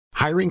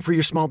Hiring for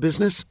your small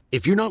business?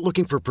 If you're not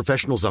looking for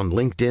professionals on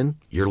LinkedIn,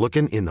 you're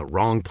looking in the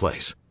wrong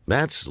place.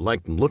 That's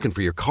like looking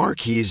for your car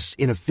keys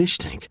in a fish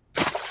tank.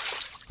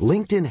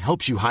 LinkedIn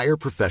helps you hire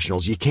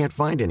professionals you can't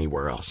find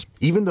anywhere else,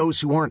 even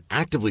those who aren't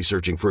actively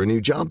searching for a new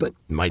job but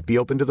might be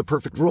open to the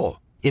perfect role.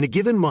 In a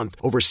given month,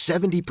 over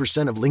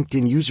 70% of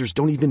LinkedIn users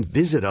don't even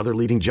visit other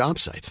leading job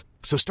sites.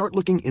 So start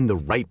looking in the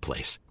right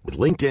place. With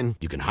LinkedIn,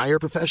 you can hire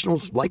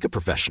professionals like a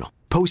professional.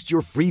 Post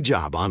your free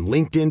job on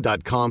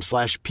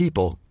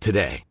linkedin.com/people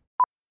today.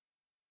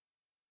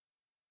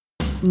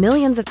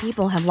 Millions of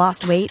people have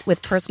lost weight with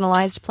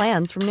personalized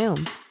plans from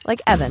Noom.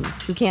 Like Evan,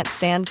 who can't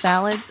stand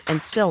salads and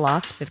still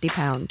lost 50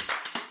 pounds.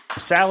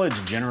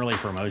 Salads generally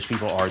for most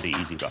people are the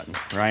easy button,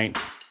 right?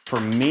 For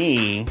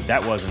me,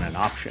 that wasn't an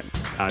option.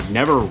 I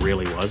never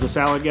really was a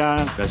salad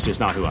guy. That's just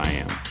not who I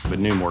am. But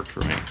Noom worked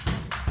for me.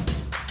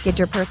 Get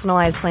your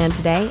personalized plan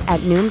today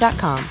at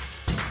Noom.com.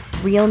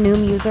 Real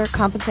Noom user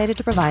compensated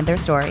to provide their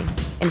story.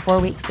 In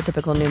 4 weeks, the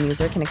typical Noom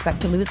user can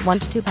expect to lose 1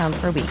 to 2 pounds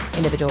per week.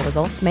 Individual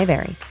results may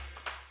vary.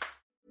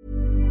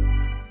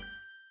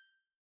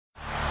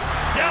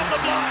 Down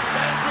the block,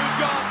 Andrew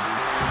John.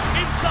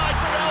 Inside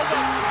for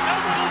Albert.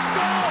 Albert will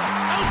score.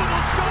 Albert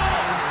will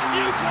score.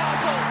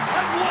 Newcastle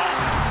have won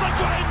the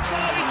grand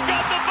final. He's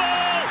got the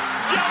ball.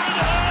 Jared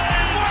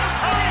Hayes.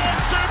 Oh,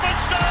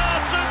 superstar,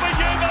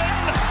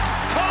 superhuman.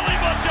 Collie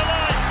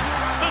Motulite.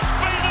 The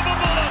speed of a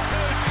bullet.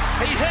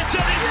 He hits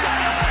it. He's got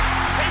it.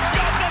 He's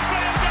got the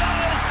fair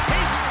goal.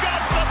 He's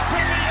got the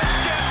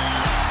premiership.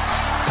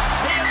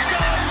 He has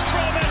gone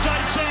from, as I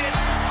said,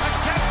 a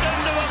captain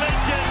to a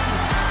legend.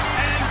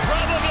 And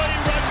probably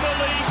rugby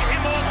league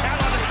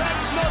immortality.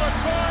 That's not a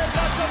try,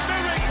 that's a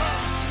miracle.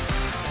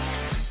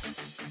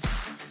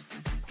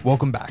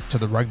 Welcome back to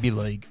the Rugby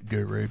League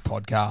Guru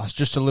podcast.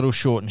 Just a little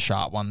short and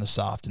sharp one this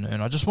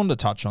afternoon. I just wanted to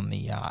touch on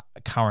the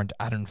current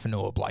Addin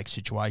Fonua-Blake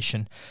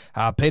situation.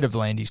 Peter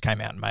V'landys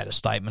came out and made a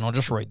statement. I'll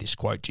just read this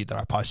quote to you that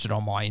I posted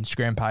on my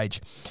Instagram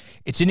page.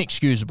 It's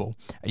inexcusable.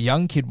 A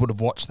young kid would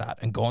have watched that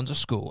and gone to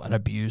school and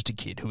abused a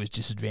kid who is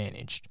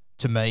disadvantaged.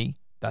 To me,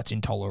 that's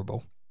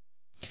intolerable.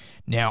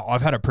 Now,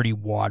 I've had a pretty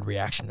wide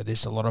reaction to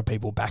this. A lot of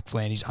people back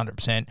V'landys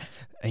 100%.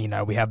 You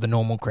know, we have the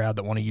normal crowd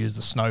that want to use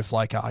the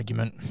snowflake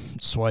argument.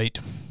 Sweet.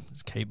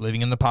 Keep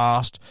living in the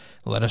past.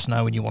 Let us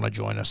know when you want to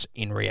join us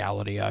in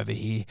reality over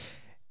here.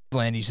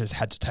 V'landys has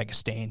had to take a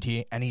stand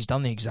here, and he's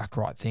done the exact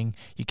right thing.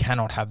 You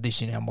cannot have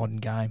this in our modern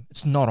game.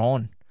 It's not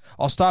on.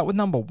 I'll start with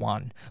number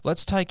one.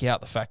 Let's take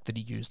out the fact that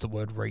he used the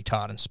word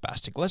retard and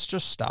spastic. Let's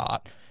just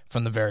start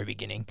from the very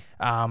beginning.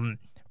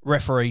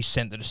 Referee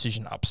sent the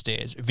decision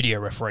upstairs. A video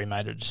referee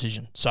made a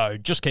decision. So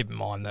just keep in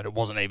mind that it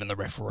wasn't even the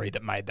referee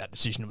that made that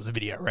decision. It was a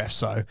video ref.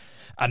 So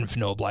Addin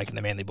Fonua-Blake and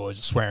the Manly boys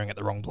are swearing at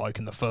the wrong bloke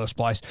in the first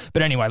place.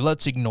 But anyway,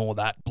 let's ignore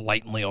that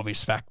blatantly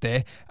obvious fact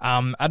there.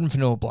 Addin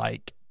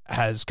Fonua-Blake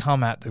has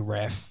come at the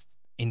ref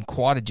in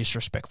quite a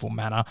disrespectful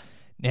manner.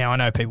 Now, I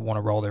know people want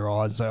to roll their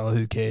eyes and say, oh,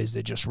 who cares?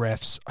 They're just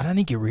refs. I don't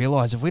think you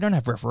realise if we don't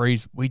have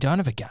referees, we don't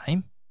have a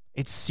game.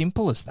 It's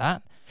simple as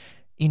that.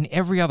 In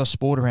every other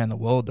sport around the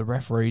world, the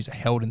referees are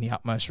held in the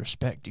utmost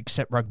respect,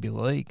 except rugby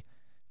league.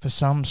 For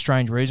some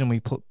strange reason,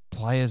 we put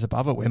players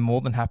above it. We're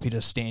more than happy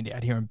to stand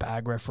out here and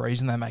bag referees,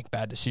 and they make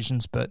bad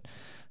decisions, but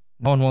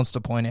no one wants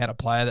to point out a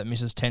player that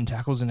misses 10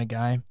 tackles in a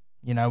game.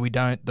 You know, we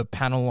don't, the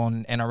panel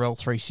on NRL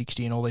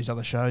 360 and all these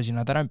other shows, you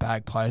know, they don't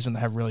bag players when they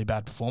have really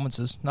bad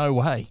performances. No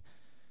way.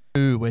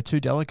 We're too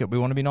delicate. We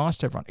want to be nice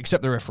to everyone,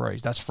 except the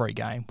referees. That's free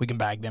game. We can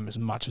bag them as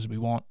much as we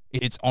want.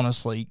 It's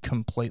honestly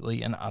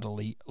completely and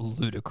utterly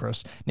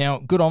ludicrous. Now,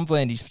 good on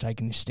V'landys for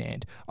taking this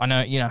stand. I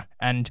know, you know,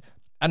 and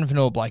Addin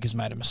Fonua-Blake has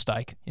made a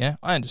mistake. Yeah,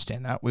 I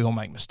understand that. We all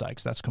make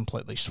mistakes. That's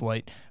completely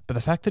sweet. But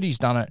the fact that he's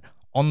done it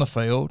on the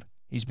field,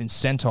 he's been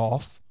sent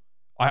off.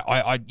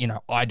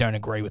 I don't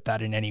agree with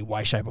that in any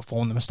way, shape, or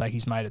form. The mistake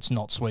he's made, it's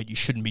not sweet. You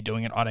shouldn't be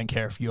doing it. I don't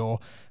care if you're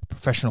a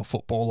professional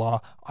footballer.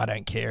 I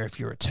don't care if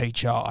you're a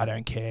teacher. I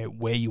don't care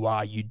where you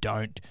are. You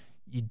don't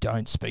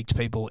speak to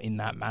people in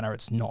that manner.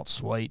 It's not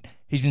sweet.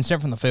 He's been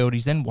sent from the field.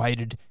 He's then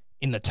waited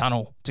in the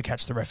tunnel to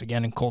catch the ref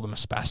again and call them a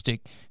spastic.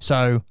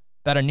 So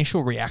that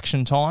initial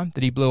reaction time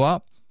that he blew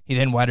up, he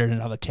then waited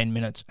another 10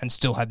 minutes and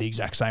still had the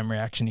exact same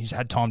reaction. He's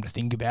had time to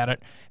think about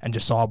it and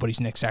decide what his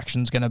next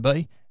action's going to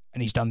be.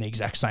 And he's done the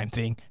exact same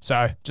thing.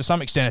 So, to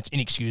some extent, it's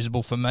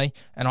inexcusable for me.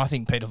 And I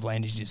think Peter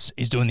V'landys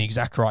is doing the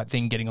exact right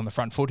thing, getting on the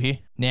front foot here.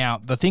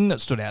 Now, the thing that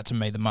stood out to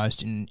me the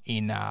most in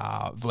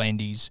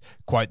V'landys'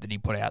 quote that he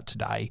put out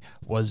today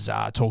was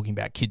talking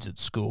about kids at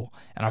school.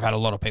 And I've had a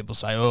lot of people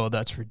say, oh,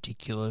 that's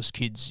ridiculous.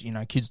 Kids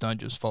don't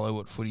just follow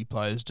what footy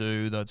players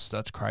do. That's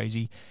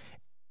crazy.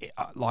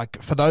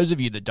 Like, for those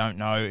of you that don't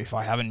know, if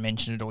I haven't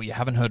mentioned it or you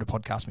haven't heard a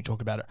podcast me talk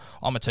about it,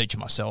 I'm a teacher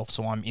myself,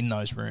 so I'm in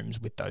those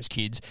rooms with those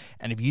kids.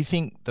 And if you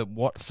think that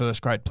what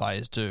first grade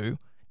players do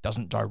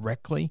doesn't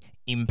directly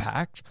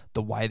impact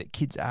the way that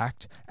kids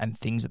act and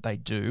things that they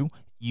do,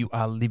 you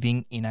are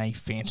living in a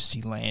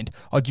fantasy land.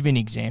 I'll give you an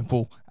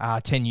example.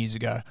 10 years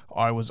ago,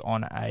 I was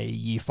on a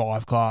year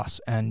 5 class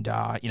and,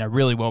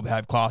 really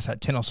well-behaved class, had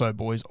 10 or so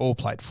boys, all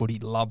played footy,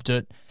 loved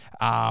it.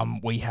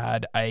 We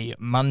had a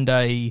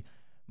Monday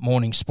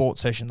morning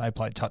sports session, they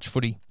played touch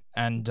footy.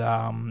 And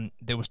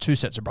there was 2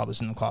 sets of brothers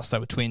in the class. They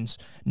were twins.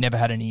 Never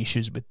had any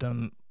issues with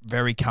them.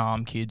 Very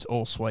calm kids,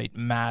 all sweet.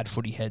 Mad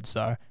footy heads,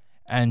 though.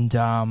 And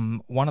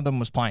one of them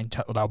was playing,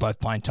 they were both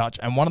playing touch,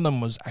 and one of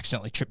them was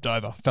accidentally tripped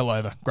over, fell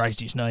over,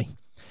 grazed his knee.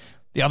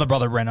 The other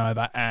brother ran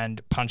over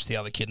and punched the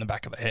other kid in the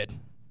back of the head.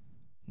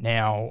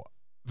 Now,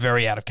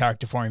 very out of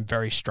character for him,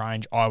 very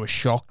strange. I was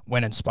shocked,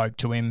 went and spoke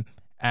to him,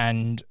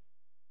 and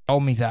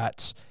told me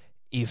that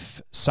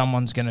if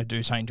someone's going to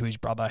do something to his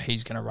brother,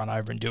 he's going to run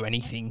over and do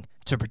anything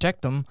to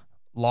protect them,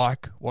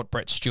 like what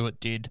Brett Stewart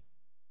did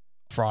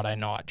Friday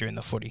night during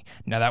the footy.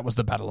 Now, that was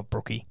the Battle of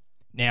Brookie.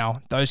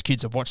 Now, those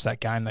kids have watched that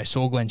game. They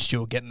saw Glenn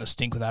Stewart getting the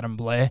stink with Adam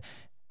Blair,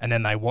 and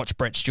then they watched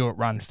Brett Stewart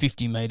run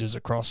 50 metres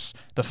across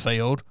the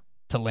field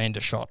to land a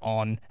shot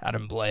on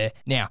Adam Blair.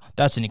 Now,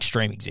 that's an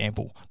extreme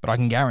example, but I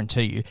can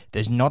guarantee you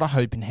there's not a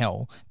hope in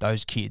hell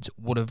those kids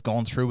would have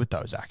gone through with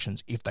those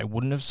actions if they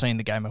wouldn't have seen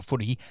the game of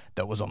footy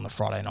that was on the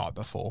Friday night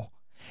before.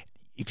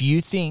 If you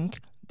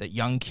think that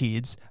young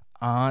kids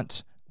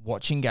aren't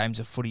watching games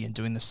of footy and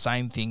doing the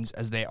same things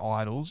as their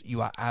idols,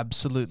 you are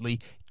absolutely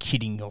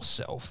kidding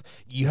yourself.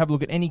 You have a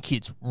look at any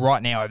kids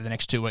right now over the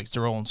next 2 weeks.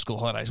 They're all on school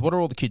holidays. What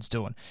are all the kids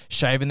doing?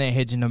 Shaving their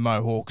heads into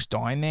mohawks,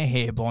 dyeing their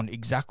hair blonde,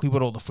 exactly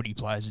what all the footy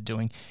players are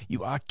doing.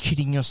 You are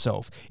kidding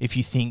yourself if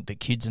you think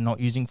that kids are not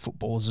using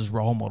footballers as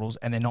role models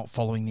and they're not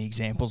following the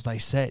examples they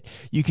set.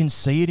 You can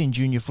see it in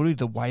junior footy,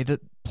 the way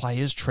that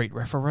players treat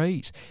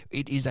referees.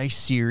 It is a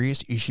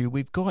serious issue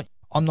we've got.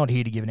 I'm not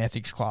here to give an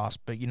ethics class,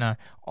 but,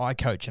 I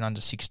coach an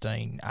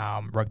under-16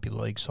 rugby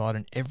league side,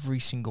 and every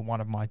single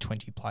one of my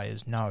 20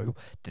 players know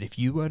that if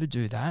you were to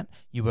do that,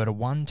 you were to,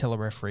 1, tell a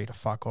referee to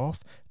fuck off,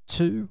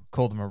 2,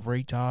 call them a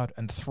retard,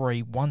 and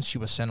 3, once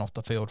you were sent off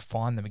the field,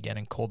 fine them again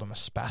and call them a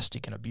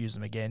spastic and abuse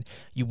them again.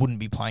 You wouldn't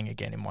be playing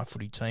again in my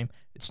footy team.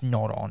 It's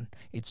not on.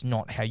 It's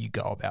not how you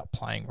go about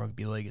playing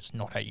rugby league. It's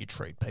not how you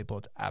treat people.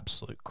 It's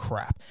absolute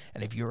crap.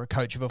 And if you're a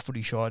coach of a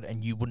footy side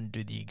and you wouldn't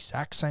do the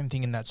exact same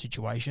thing in that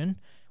situation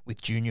with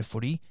junior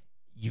footy,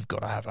 you've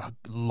got to have a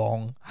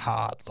long,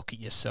 hard look at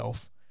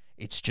yourself.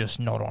 It's just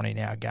not on in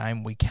our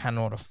game. We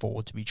cannot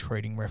afford to be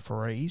treating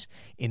referees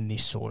in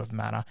this sort of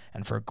manner.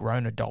 And for a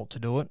grown adult to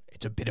do it,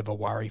 it's a bit of a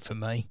worry for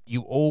me.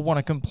 You all want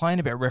to complain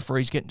about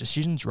referees getting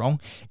decisions wrong.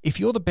 If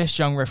you're the best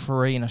young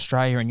referee in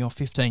Australia and you're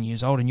 15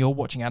 years old and you're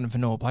watching Adam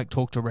Fanua-Blake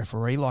talk to a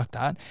referee like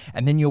that,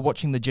 and then you're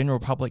watching the general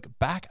public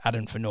back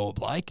Adam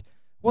Fanua-Blake,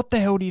 what the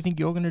hell do you think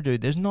you're going to do?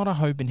 There's not a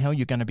hope in hell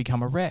you're going to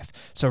become a ref.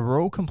 So we're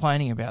all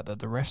complaining about that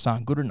the refs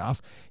aren't good enough.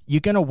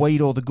 You're going to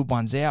weed all the good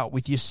ones out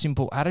with your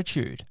simple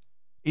attitude.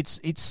 It's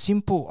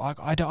simple.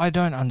 I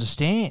don't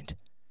understand.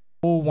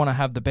 We all want to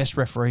have the best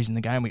referees in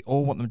the game. We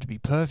all want them to be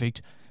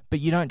perfect,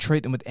 but you don't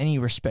treat them with any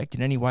respect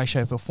in any way,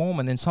 shape or form,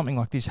 and then something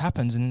like this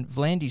happens and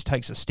V'landys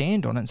takes a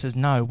stand on it and says,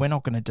 no, we're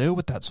not going to deal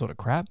with that sort of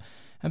crap,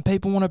 and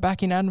people want to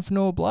back in Adam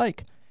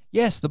Fanua-Blake.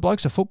 Yes, the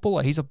bloke's a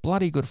footballer. He's a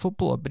bloody good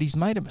footballer, but he's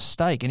made a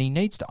mistake and he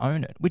needs to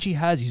own it, which he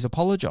has. He's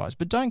apologised,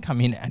 but don't come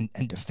in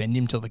and defend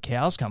him till the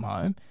cows come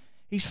home.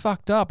 He's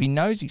fucked up. He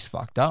knows he's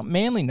fucked up.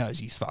 Manly knows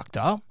he's fucked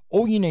up.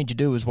 All you need to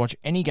do is watch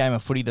any game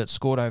of footy that's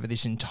scored over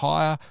this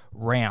entire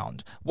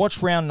round.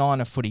 Watch round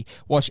 9 of footy.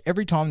 Watch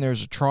every time there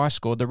is a try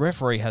scored, the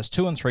referee has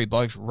 2 and 3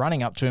 blokes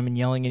running up to him and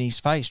yelling in his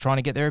face, trying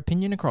to get their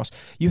opinion across.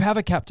 You have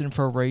a captain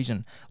for a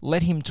reason.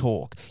 Let him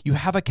talk. You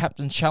have a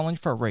captain's challenge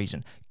for a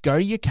reason. Go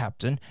to your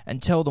captain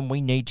and tell them we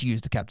need to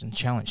use the captain's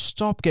challenge.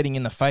 Stop getting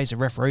in the face of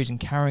referees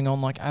and carrying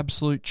on like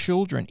absolute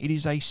children. It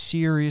is a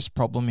serious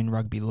problem in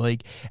rugby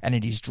league and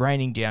it is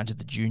draining down to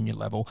the junior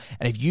level.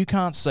 And if you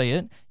can't see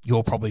it,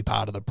 you're probably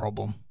part of the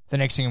problem. The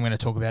next thing I'm going to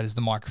talk about is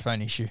the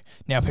microphone issue.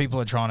 Now, people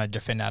are trying to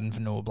defend Adam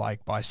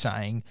Fanua-Blake by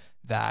saying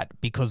that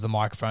because the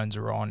microphones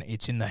are on,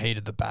 it's in the heat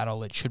of the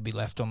battle, it should be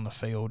left on the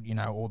field,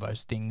 all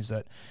those things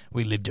that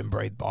we lived and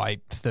breathed by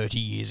 30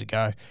 years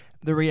ago.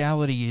 The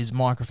reality is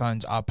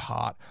microphones are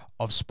part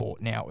of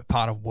sport now. We're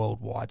part of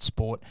worldwide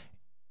sport,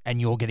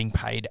 and you're getting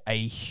paid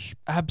a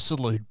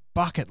absolute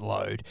bucket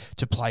load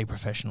to play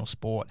professional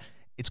sport.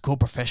 It's called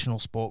professional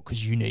sport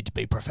because you need to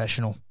be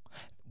professional.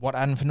 What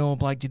Adam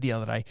Fanua-Blake did the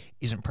other day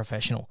isn't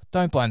professional.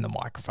 Don't blame the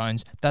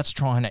microphones. That's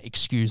trying to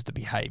excuse the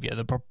behaviour.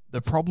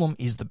 The problem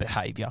is the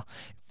behaviour.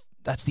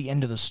 That's the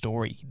end of the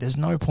story. There's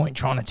no point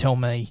trying to tell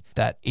me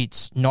that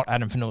it's not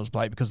Adam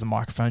Fanua-Blake because the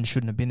microphones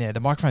shouldn't have been there. The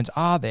microphones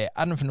are there.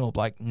 Adam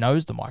Fanua-Blake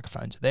knows the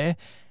microphones are there.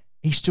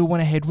 He still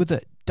went ahead with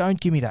it.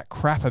 Don't give me that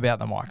crap about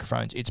the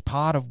microphones. It's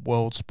part of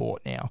world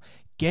sport now.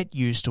 Get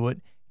used to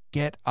it.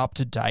 Get up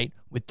to date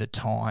with the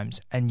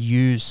times and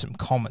use some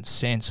common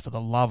sense for the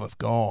love of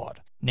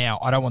God. Now,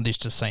 I don't want this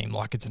to seem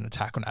like it's an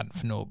attack on Adam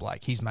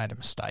Fanua-Blake. He's made a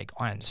mistake.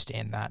 I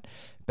understand that.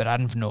 But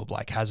Adam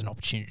Fanua-Blake has an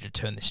opportunity to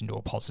turn this into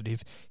a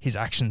positive. His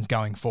actions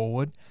going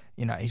forward,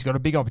 he's got a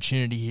big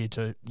opportunity here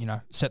to,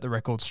 set the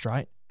record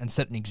straight and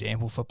set an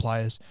example for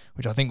players,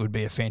 which I think would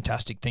be a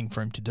fantastic thing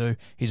for him to do.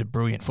 He's a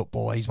brilliant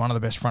footballer. He's one of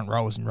the best front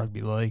rowers in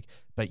rugby league.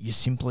 But you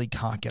simply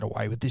can't get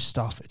away with this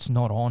stuff. It's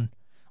not on.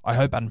 I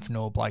hope Adam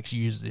Fanua-Blake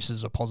uses this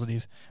as a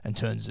positive and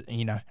turns,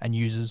 and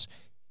uses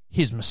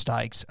his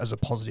mistakes as a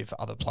positive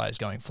for other players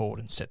going forward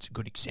and sets a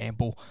good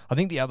example. I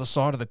think the other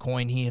side of the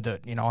coin here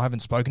that, I haven't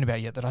spoken about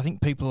yet, that I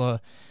think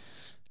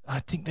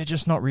they're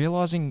just not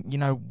realising,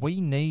 we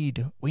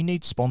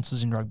need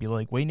sponsors in rugby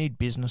league. We need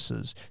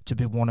businesses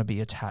to want to be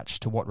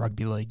attached to what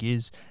rugby league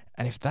is.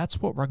 And if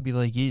that's what rugby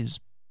league is,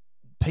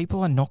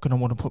 people are not going to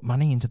want to put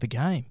money into the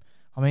game.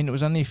 I mean, it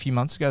was only a few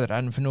months ago that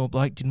Addin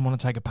Fonua-Blake didn't want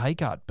to take a pay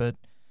cut, but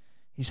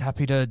he's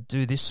happy to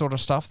do this sort of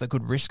stuff that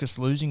could risk us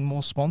losing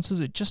more sponsors.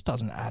 It just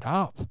doesn't add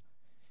up.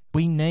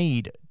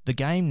 The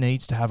game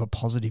needs to have a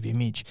positive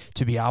image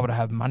to be able to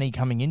have money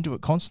coming into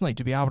it constantly,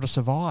 to be able to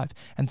survive.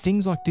 And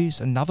things like this,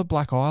 another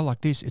black eye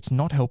like this, it's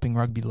not helping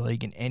rugby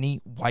league in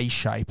any way,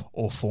 shape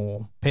or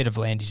form. Peter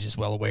V'landys is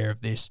well aware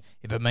of this.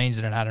 If it means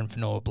that an Addin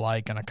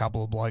Fonua-Blake and a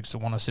couple of blokes that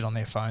want to sit on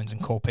their phones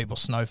and call people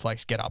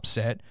snowflakes get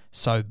upset,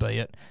 so be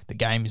it. The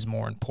game is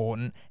more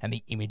important and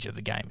the image of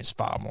the game is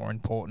far more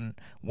important.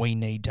 We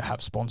need to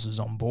have sponsors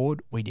on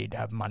board. We need to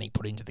have money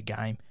put into the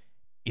game.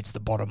 It's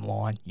the bottom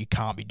line. You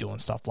can't be doing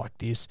stuff like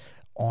this.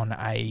 On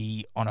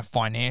a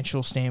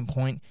financial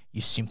standpoint,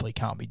 you simply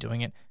can't be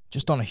doing it.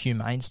 Just on a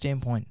humane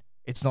standpoint,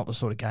 it's not the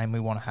sort of game we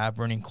want to have.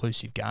 We're an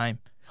inclusive game.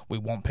 We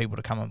want people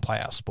to come and play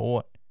our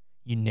sport.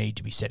 You need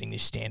to be setting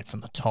this standard from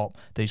the top.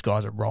 These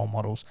guys are role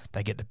models.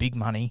 They get the big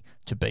money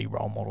to be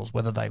role models.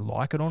 Whether they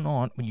like it or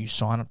not, when you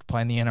sign up to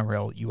play in the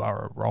NRL, you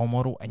are a role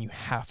model and you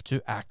have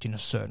to act in a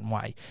certain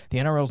way. The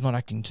NRL's not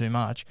acting too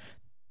much.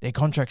 Their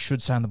contract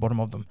should say on the bottom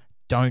of them,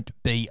 don't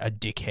be a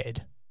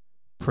dickhead.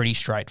 Pretty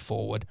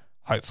straightforward.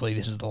 Hopefully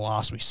this is the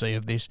last we see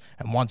of this.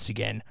 And once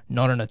again,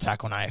 not an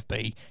attack on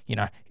AFB.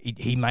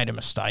 He made a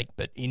mistake,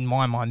 but in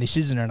my mind, this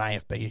isn't an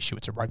AFB issue.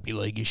 It's a rugby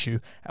league issue,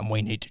 and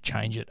we need to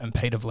change it. And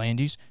Peter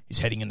V'landys is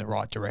heading in the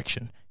right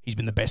direction. He's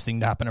been the best thing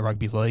to happen to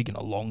rugby league in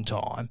a long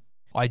time.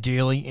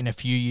 Ideally, in a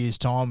few years'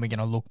 time, we're going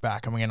to look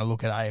back and we're going to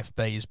look at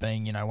AFB as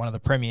being, one of the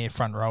premier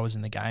front rowers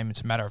in the game.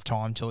 It's a matter of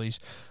time till he's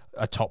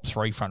a top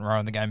 3 front row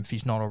in the game if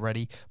he's not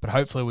already. But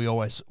hopefully we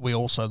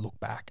also look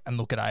back and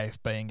look at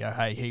AFB and go,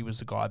 hey, he was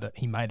the guy that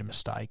he made a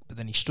mistake, but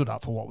then he stood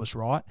up for what was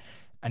right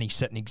and he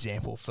set an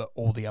example for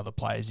all the other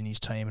players in his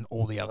team and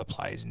all the other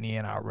players in the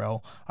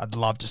NRL. I'd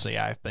love to see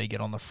AFB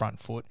get on the front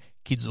foot.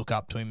 Kids look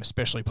up to him,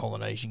 especially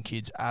Polynesian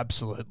kids.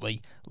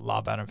 Absolutely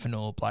love Addin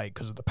Fonua-Blake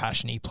because of the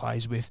passion he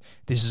plays with.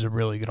 This is a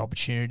really good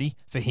opportunity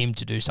for him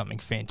to do something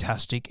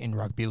fantastic in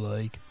rugby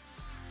league.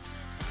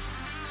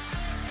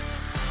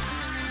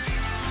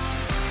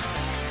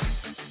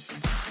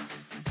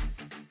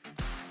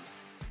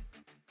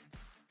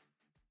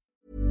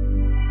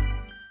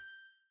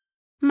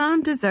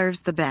 Mom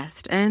deserves the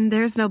best, and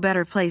there's no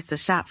better place to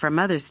shop for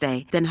Mother's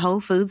Day than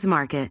Whole Foods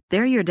Market.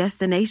 They're your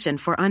destination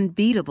for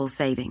unbeatable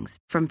savings,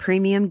 from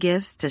premium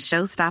gifts to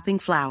show-stopping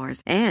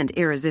flowers and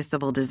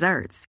irresistible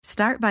desserts.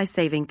 Start by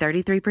saving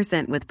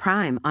 33% with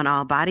Prime on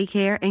all body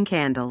care and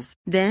candles.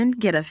 Then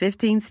get a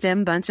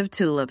 15-stem bunch of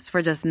tulips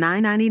for just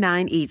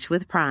 $9.99 each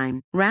with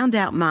Prime. Round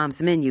out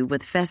Mom's menu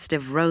with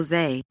festive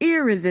rosé,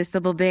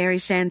 irresistible berry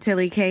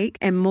chantilly cake,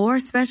 and more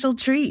special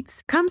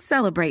treats. Come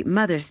celebrate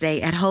Mother's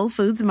Day at Whole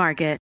Foods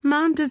Market.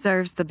 Mom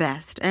deserves the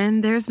best,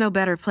 and there's no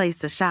better place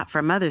to shop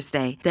for Mother's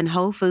Day than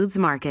Whole Foods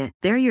Market.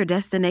 They're your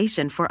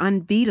destination for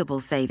unbeatable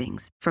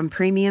savings, from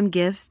premium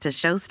gifts to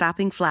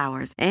show-stopping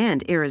flowers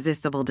and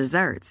irresistible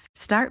desserts.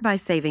 Start by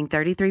saving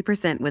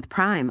 33% with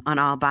Prime on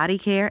all body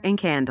care and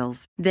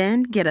candles.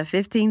 Then get a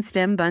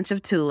 15-stem bunch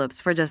of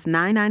tulips for just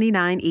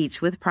 $9.99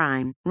 each with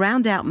Prime.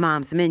 Round out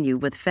Mom's menu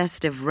with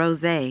festive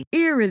rosé,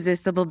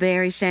 irresistible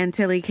berry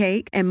chantilly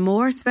cake, and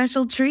more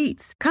special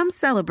treats. Come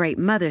celebrate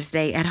Mother's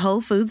Day at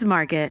Whole Foods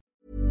Market.